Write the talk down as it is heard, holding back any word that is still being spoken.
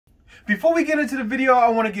Before we get into the video, I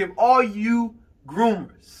want to give all you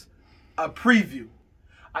groomers a preview.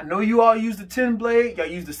 I know you all use the 10 blade, y'all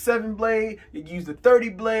use the 7 blade, you use the 30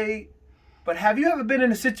 blade, but have you ever been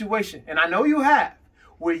in a situation, and I know you have,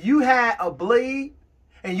 where you had a blade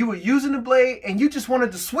and you were using the blade and you just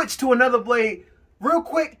wanted to switch to another blade real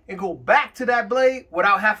quick and go back to that blade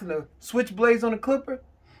without having to switch blades on the clipper?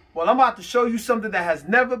 Well, I'm about to show you something that has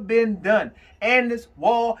never been done. Andis,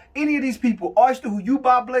 Wall, any of these people, Oyster, who you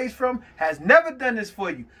buy blades from, has never done this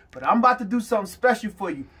for you. But I'm about to do something special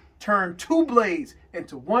for you. Turn 2 blades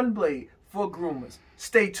into 1 blade for groomers.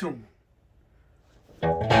 Stay tuned.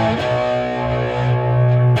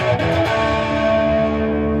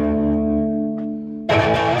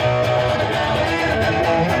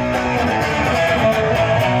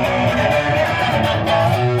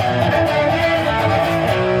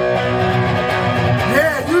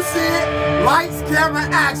 Camera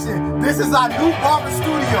action. This is our new barber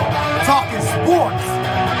studio. Talking sports.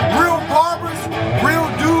 Real barbers, real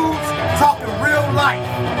dudes, talking real life.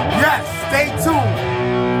 Yes, stay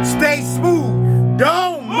tuned. Stay smooth.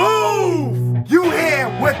 Don't move. You here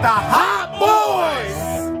with the hot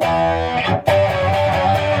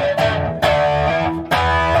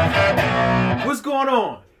boys. What's going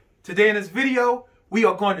on? Today in this video, we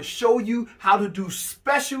are going to show you how to do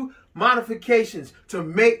special modifications to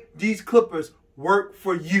make these clippers work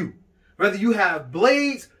for you. Whether you have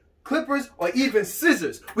blades, clippers, or even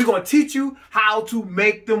scissors, we're going to teach you how to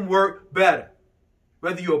make them work better.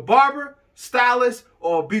 Whether you're a barber, stylist,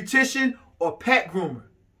 or a beautician, or pet groomer,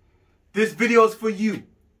 this video is for you.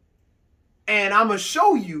 And I'm going to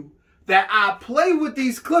show you that I play with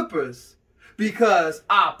these clippers because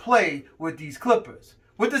I play with these clippers.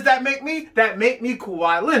 What does that make me? That make me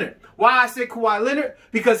Kawhi Leonard. Why I say Kawhi Leonard?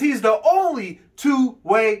 Because he's the only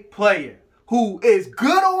two-way player who is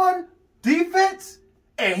good on defense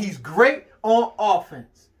and he's great on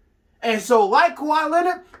offense. And so like Kawhi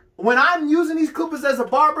Leonard, when I'm using these clippers as a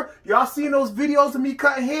barber, y'all seen those videos of me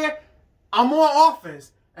cutting hair? I'm on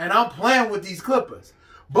offense and I'm playing with these clippers.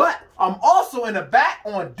 But I'm also in the back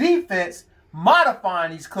on defense,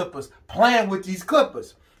 modifying these clippers, playing with these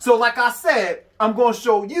clippers. So like I said, I'm going to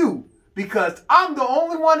show you because I'm the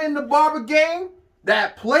only one in the barber game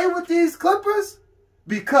that play with these clippers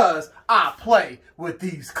because I play with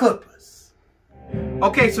these clippers.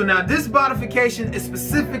 Okay, so now this modification is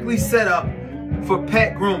specifically set up for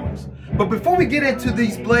pet groomers. But before we get into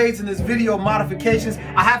these blades and this video modifications,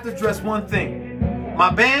 I have to address one thing. My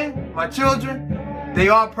band, my children, they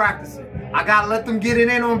are practicing. I gotta let them get it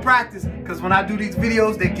in on practice because when I do these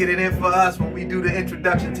videos, they get it in for us when we do the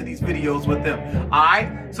introduction to these videos with them.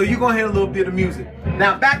 Alright, so you're gonna hear a little bit of music.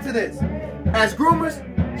 Now back to this. As groomers,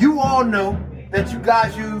 you all know that you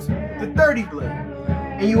guys use the 30 blade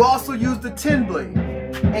and you also use the 10 blade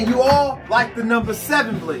and you all like the number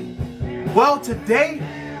 7 blade. Well, today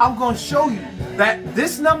I'm going to show you that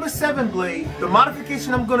this number 7 blade, the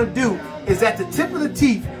modification I'm going to do is at the tip of the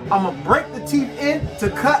teeth, I'm going to break the teeth in to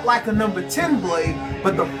cut like a number 10 blade,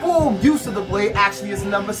 but the full use of the blade actually is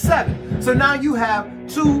number 7. So now you have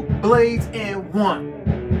 2 blades in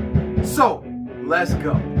 1. So let's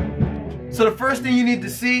go. So the first thing you need to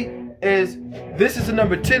see is this is a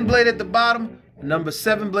number 10 blade at the bottom, number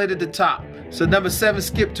 7 blade at the top. So number 7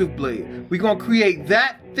 skip tooth blade. We're going to create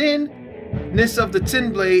that thinness of the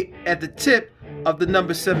 10 blade at the tip of the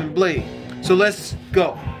number 7 blade. So let's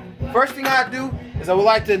go. First thing I do is I would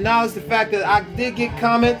like to acknowledge the fact that I did get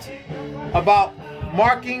comments about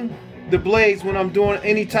marking the blades when I'm doing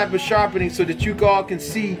any type of sharpening so that you all can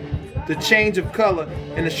see the change of color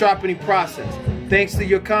in the sharpening process. Thanks to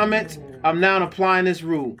your comments, I'm now applying this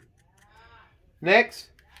rule. Next,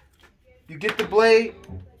 you get the blade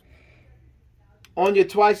on your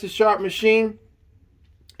twice as sharp machine,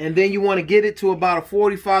 and then you want to get it to about a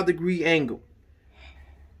 45-degree angle.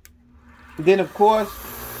 And then, of course,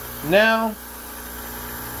 now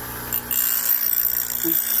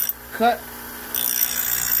we cut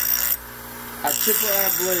our tip of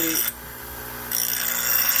our blade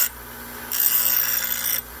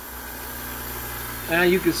Now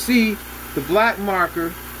you can see the black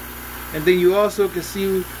marker, and then you also can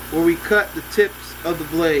see where we cut the tips of the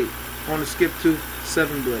blade on the skip tooth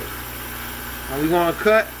 7 blade. Now we're going to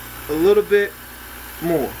cut a little bit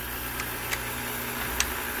more.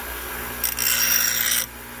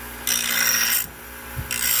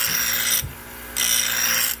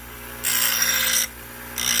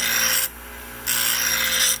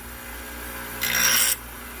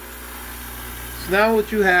 So now what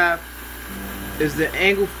you have is the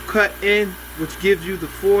angle cut in, which gives you the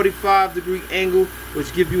 45-degree angle,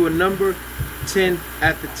 which gives you a number 10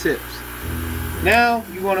 at the tips. Now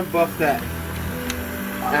you want to buff that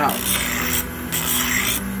out.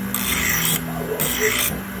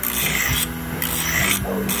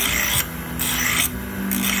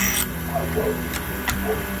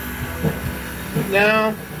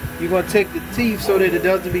 Now you're going to take the teeth so that it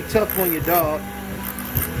doesn't be tough on your dog.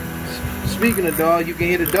 Speaking of dog, you can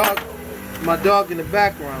hear the dog, my dog in the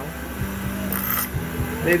background.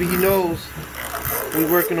 Maybe he knows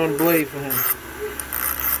we're working on the blade for him.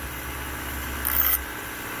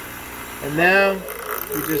 And now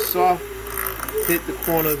you just soft hit the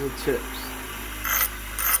corners and tips.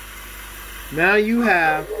 Now you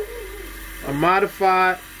have a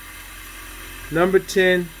modified number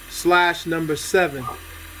 10/number 7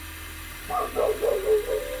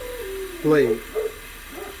 blade.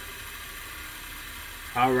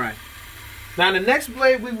 Alright. Now the next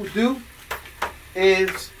blade we will do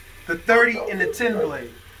is the 30 and the 10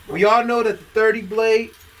 blade. We all know that the 30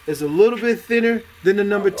 blade is a little bit thinner than the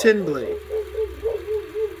number 10 blade.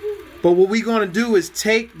 But what we're going to do is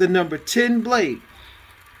take the number 10 blade,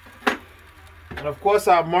 and of course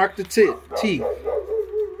I'll mark the teeth.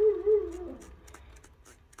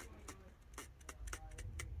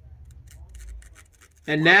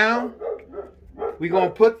 And now we're going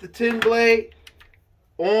to put the 10 blade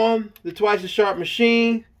on the twice as sharp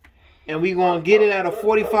machine, and we're going to get it at a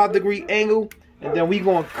 45-degree angle, and then we're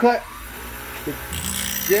going to cut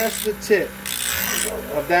just the tip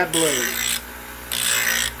of that blade.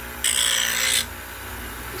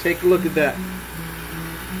 Take a look at that.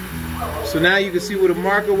 So now you can see where the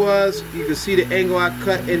marker was. You can see the angle I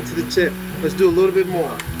cut into the tip. Let's do a little bit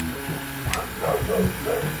more.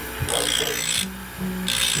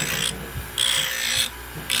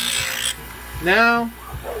 Now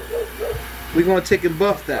we're going to take and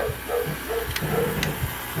buff that.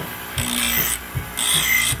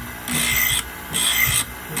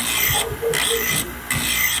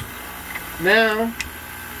 Now,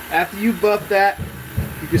 after you buff that,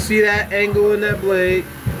 you can see that angle in that blade.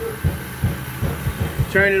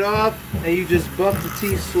 Turn it off, and you just buff the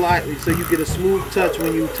teeth slightly so you get a smooth touch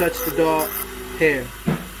when you touch the dog hair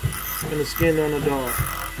and the skin on the dog.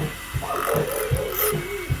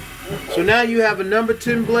 So now you have a number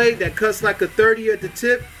 10 blade that cuts like a 30 at the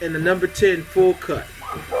tip, and the number 10 full cut.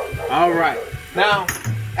 Alright, now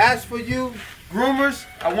as for you groomers,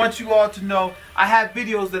 I want you all to know I have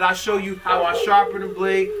videos that I show you how I sharpen the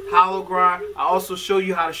blade, hollow grind. I also show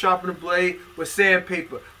you how to sharpen the blade with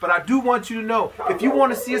sandpaper. But I do want you to know, if you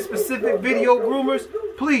want to see a specific video, groomers,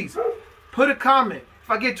 please put a comment. If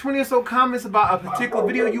I get 20 or so comments about a particular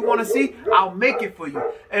video you want to see, I'll make it for you.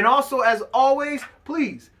 And also, as always,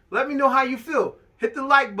 please let me know how you feel. Hit the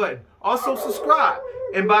like button. Also subscribe.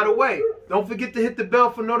 And by the way, don't forget to hit the bell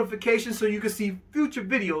for notifications so you can see future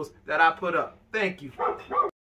videos that I put up. Thank you.